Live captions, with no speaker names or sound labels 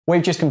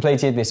We've just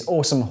completed this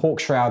awesome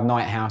Hawkshroud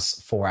Night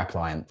House for our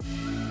client.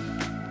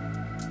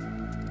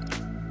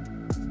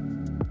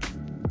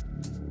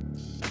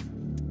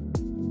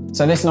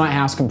 So this Night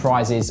House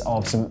comprises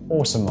of some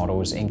awesome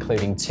models,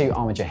 including 2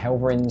 Armiger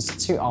Helverins,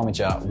 2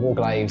 Armiger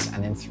Warglaives,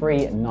 and then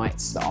 3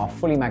 Knights that are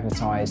fully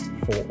magnetised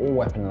for all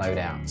weapon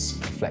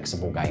loadouts for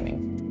flexible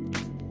gaming.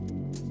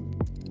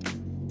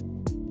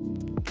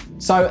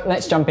 So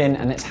let's jump in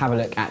and let's have a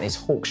look at this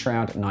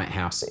Hawkshroud Night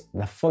House.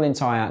 The full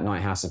entire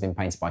Night House has been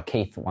painted by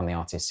Keith, one of the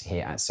artists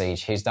here at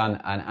Siege, who's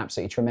done an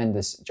absolutely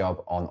tremendous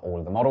job on all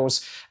of the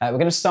models. We're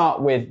going to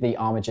start with the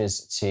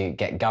Armigers to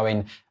get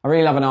going. I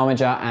really love an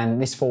Armiger,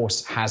 and this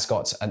force has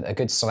got a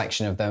good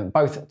selection of them,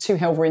 both 2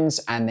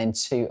 Helverins and then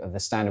 2 of the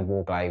standard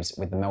Warglaives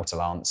with the Melter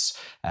Lance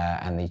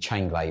and the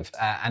Chain Glaive.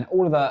 And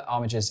all of the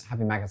Armigers have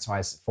been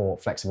magnetised for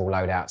flexible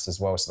loadouts as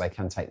well, so they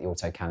can take the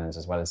auto cannons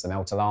as well as the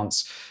Melter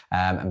Lance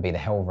and be the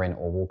Helverin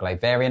or Warglaive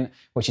variant,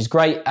 which is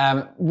great.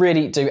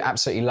 Really do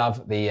absolutely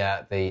love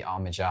the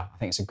Armiger. I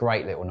think it's a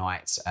great little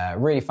knight.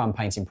 Really fun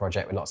painting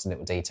project with lots of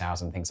little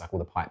details and things like all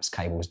the pipes,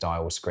 cables,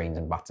 dials, screens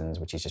and buttons,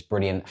 which is just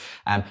brilliant.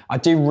 I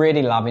do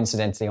really love,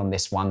 incidentally, on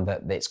this one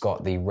that it's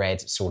got the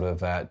red sort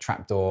of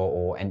trapdoor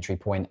or entry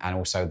point, and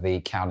also the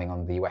cowling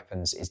on the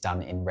weapons is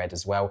done in red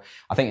as well.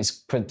 I think it's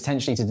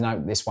potentially to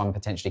denote this one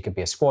potentially could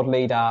be a squad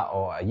leader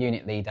or a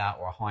unit leader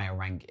or a higher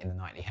rank in the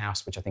knightly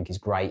house, which I think is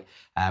great.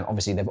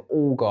 Obviously, they've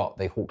all got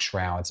the Hawkshroud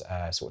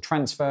sort of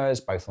transfers,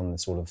 both on the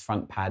sort of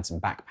front pads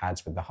and back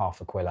pads with the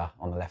half aquila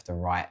on the left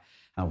and right,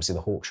 and obviously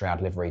the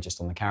Hawkshroud livery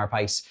just on the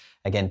carapace.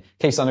 Again,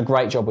 Keith's done a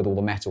great job with all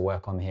the metal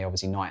work on here.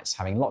 Obviously, Knights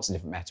having lots of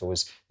different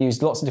metals,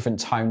 used lots of different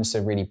tones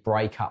to really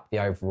break up the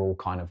overall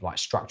kind of like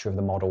structure of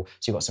the model.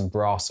 So you've got some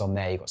brass on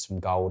there, you've got some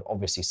gold,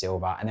 obviously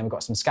silver, and then we've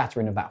got some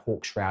scattering of that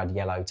Hawkshroud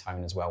yellow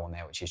tone as well on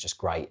there, which is just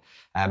great.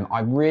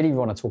 I really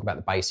want to talk about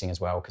the basing as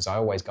well, because I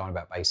always go on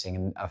about basing,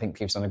 and I think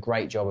Keith's done a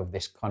great job of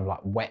this kind of like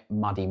wet,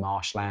 muddy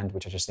marshland,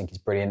 which I just think is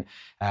brilliant,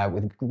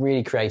 with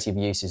really creative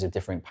uses of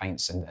different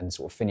paints and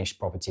sort of finished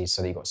properties.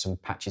 So that you've got some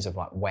patches of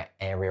like wet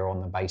area on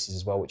the bases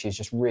as well, which is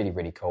just really,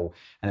 really cool.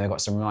 And then we've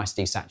got some nice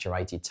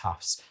desaturated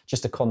tufts,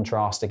 just a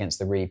contrast against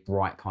the really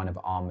bright kind of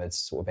armoured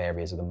sort of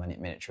areas of the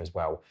miniature as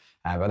well.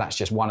 But that's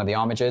just one of the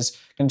Armigers.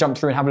 Going to jump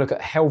through and have a look at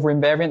Helverin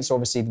variants, so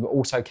obviously the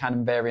auto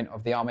cannon variant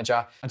of the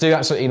Armiger. I do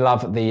absolutely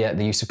love the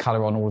use of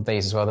colour on all of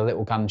these as well. The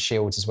little gun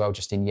shields as well,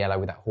 just in yellow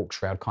with that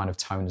Hawkshroud kind of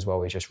tone as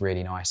well, is just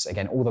really nice.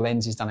 Again, all the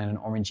lenses done in an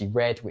orangey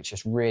red, which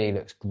just really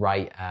looks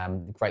great.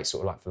 Great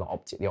sort of like for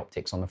the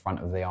optics on the front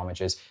of the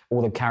Armigers.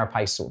 All the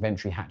carapace sort of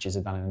entry hatches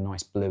are done in a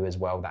nice blue as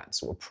well. That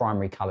sort of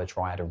primary colour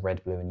triad of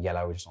red, blue and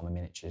yellow just on the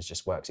miniatures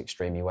just works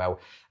extremely well.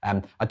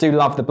 I do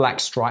love the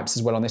black stripes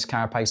as well on this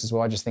carapace as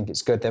well. I just think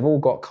it's good. They've all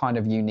got kind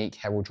of unique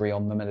heraldry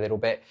on them a little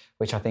bit,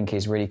 which I think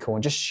is really cool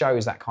and just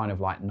shows that kind of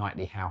like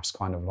knightly house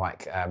kind of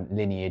like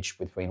lineage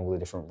between all the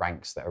different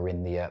ranks that are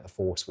in the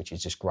force, which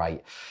is just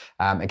great.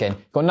 Again,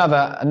 got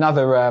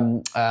another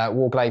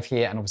Warglaive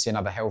here, and obviously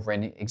another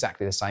Helverin,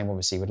 exactly the same,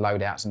 obviously with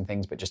loadouts and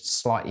things, but just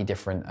slightly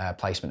different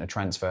placement of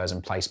transfers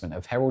and placement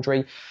of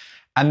heraldry.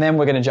 And then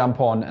we're going to jump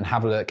on and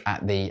have a look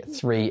at the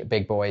 3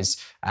 big boys.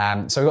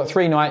 So we've got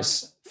 3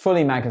 Knights,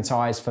 fully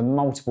magnetised for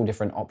multiple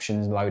different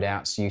options,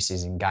 loadouts,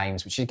 uses in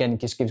games, which again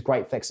just gives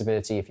great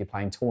flexibility if you're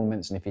playing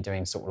tournaments and if you're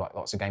doing sort of like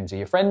lots of games with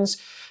your friends.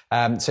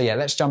 So yeah,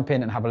 let's jump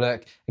in and have a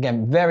look.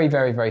 Again, very,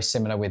 very, very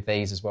similar with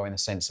these as well, in the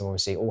sense of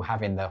obviously all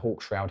having the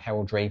Hawkshroud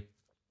heraldry.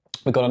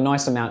 We've got a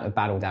nice amount of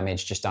battle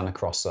damage just done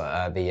across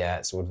the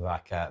sort of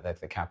like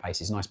the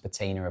carapaces. Nice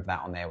patina of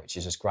that on there, which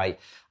is just great.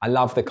 I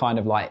love the kind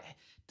of like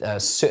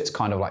soot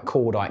kind of like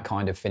cordite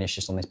kind of finish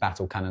just on this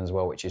battle cannon as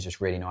well, which is just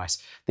really nice.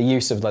 The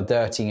use of the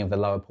dirtying of the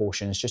lower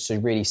portions just to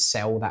really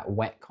sell that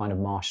wet kind of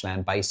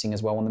marshland basing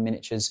as well on the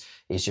miniatures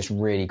is just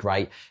really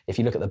great. If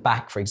you look at the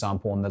back, for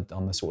example,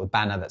 on the sort of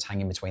banner that's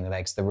hanging between the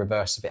legs, the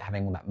reverse of it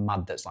having all that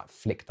mud that's like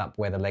flicked up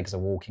where the legs are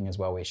walking as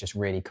well is just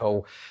really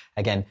cool.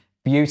 Again,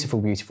 beautiful,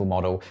 beautiful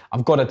model.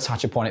 I've got to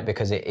touch upon it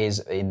because it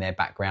is in their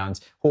background.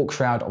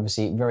 Hawkshroud,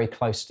 obviously very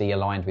closely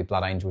aligned with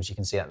Blood Angels. You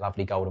can see that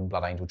lovely golden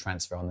Blood Angel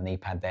transfer on the knee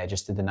pad there,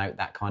 just to denote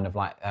that kind of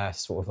like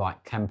sort of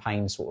like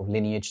campaign sort of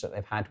lineage that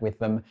they've had with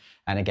them.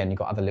 And again, you've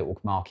got other little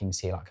markings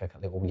here, like a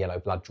little yellow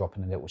blood drop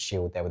and a little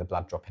shield there with a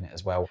blood drop in it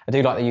as well. I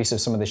do like the use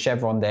of some of the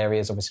chevroned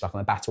areas, obviously like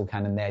on the battle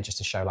cannon there, just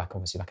to show like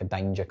obviously like a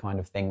danger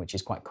kind of thing, which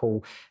is quite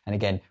cool. And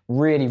again,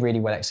 really, really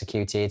well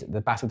executed.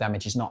 The battle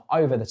damage is not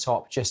over the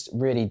top, just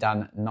really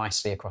done nicely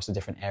across the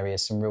different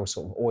areas. Some real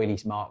sort of oily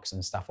marks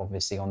and stuff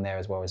obviously on there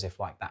as well, as if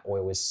like that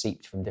oil was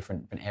seeped from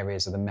different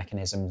areas of the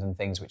mechanisms and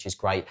things, which is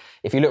great.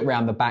 If you look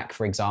around the back,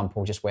 for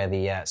example, just where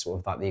the sort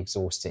of like the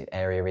exhaust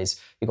area is,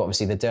 you've got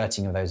obviously the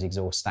dirtying of those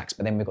exhaust stacks,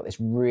 but then we've got this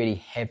really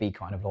heavy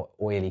kind of like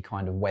oily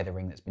kind of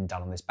weathering that's been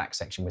done on this back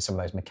section with some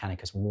of those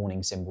Mechanicus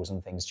warning symbols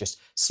and things, just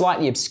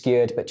slightly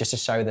obscured, but just to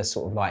show the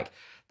sort of like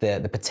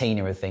the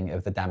patina of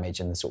the damage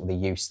and the sort of the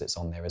use that's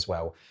on there as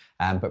well.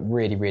 But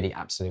really, really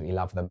absolutely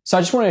love them. So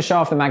I just wanted to show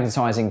off the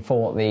magnetising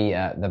for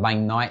the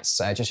main Knights,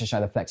 just to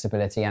show the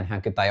flexibility and how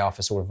good they are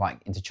for sort of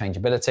like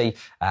interchangeability,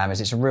 as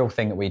it's a real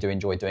thing that we do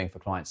enjoy doing for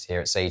clients here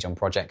at Siege on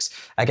projects.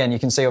 Again, you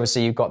can see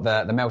obviously you've got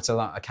the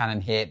melter cannon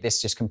here.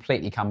 This just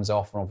completely comes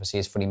off and obviously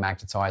is fully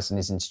magnetised and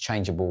is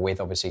interchangeable with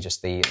obviously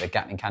just the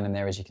Gatling cannon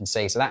there, as you can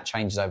see. So that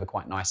changes over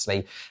quite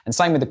nicely. And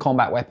same with the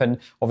combat weapon.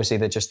 Obviously,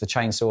 just the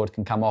chainsword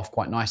can come off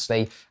quite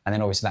nicely, and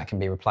then obviously that can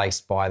be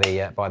replaced by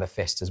the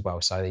fist as well.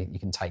 So you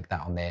can take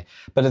that on there.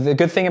 But the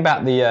good thing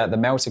about the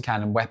melter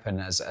cannon weapon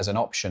as an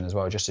option as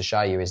well, just to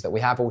show you, is that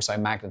we have also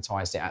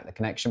magnetised it at the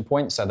connection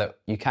point, so that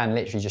you can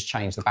literally just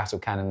change the battle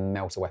cannon and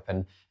melter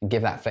weapon and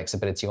give that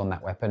flexibility on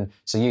that weapon.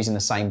 So using the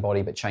same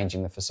body but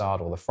changing the facade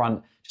or the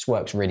front just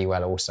works really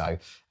well also,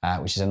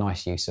 which is a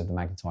nice use of the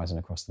magnetising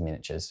across the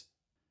miniatures.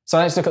 So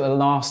let's look at the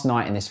last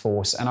Knight in this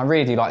force, and I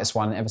really do like this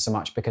one ever so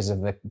much because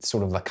of the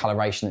sort of the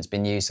coloration that's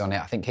been used on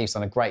it. I think Keith's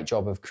done a great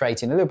job of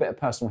creating a little bit of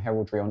personal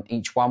heraldry on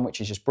each one,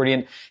 which is just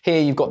brilliant.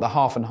 Here you've got the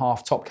half and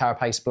half top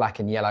carapace, black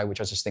and yellow, which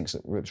I just think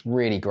looks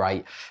really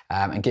great,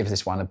 and gives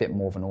this one a bit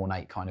more of an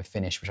ornate kind of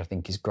finish, which I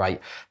think is great.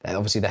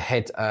 Obviously the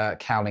head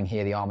cowling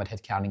here, the armoured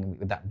head cowling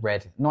with that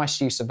red,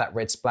 nice use of that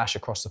red splash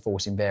across the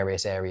force in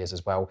various areas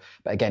as well.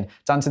 But again,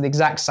 done to the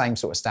exact same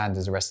sort of standard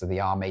as the rest of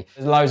the army.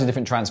 There's loads of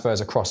different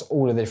transfers across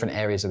all of the different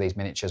areas of these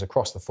miniatures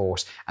across the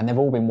force, and they've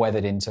all been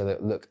weathered into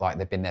that look like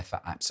they've been there for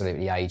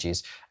absolutely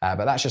ages.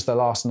 But that's just the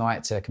last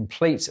Knight to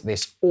complete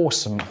this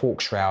awesome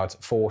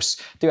Hawkshroud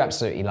force. Do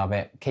absolutely love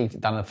it. Keith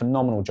done a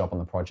phenomenal job on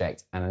the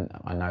project, and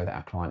I know that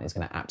our client is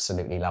going to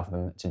absolutely love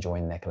them to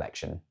join their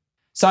collection.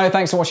 So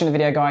thanks for watching the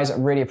video, guys. I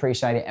really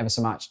appreciate it ever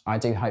so much. I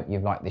do hope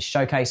you've liked this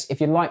showcase.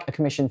 If you'd like a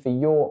commission for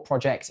your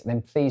project,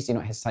 then please do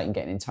not hesitate in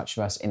getting in touch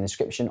with us. In the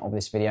description of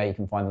this video, you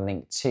can find the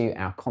link to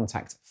our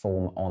contact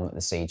form on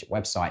the Siege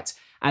website.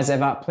 As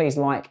ever, please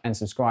like and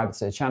subscribe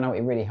to the channel.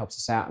 It really helps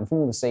us out. And from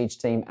all the Siege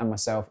team and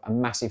myself, a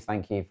massive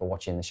thank you for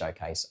watching the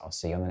showcase. I'll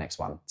see you on the next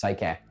one. Take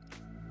care.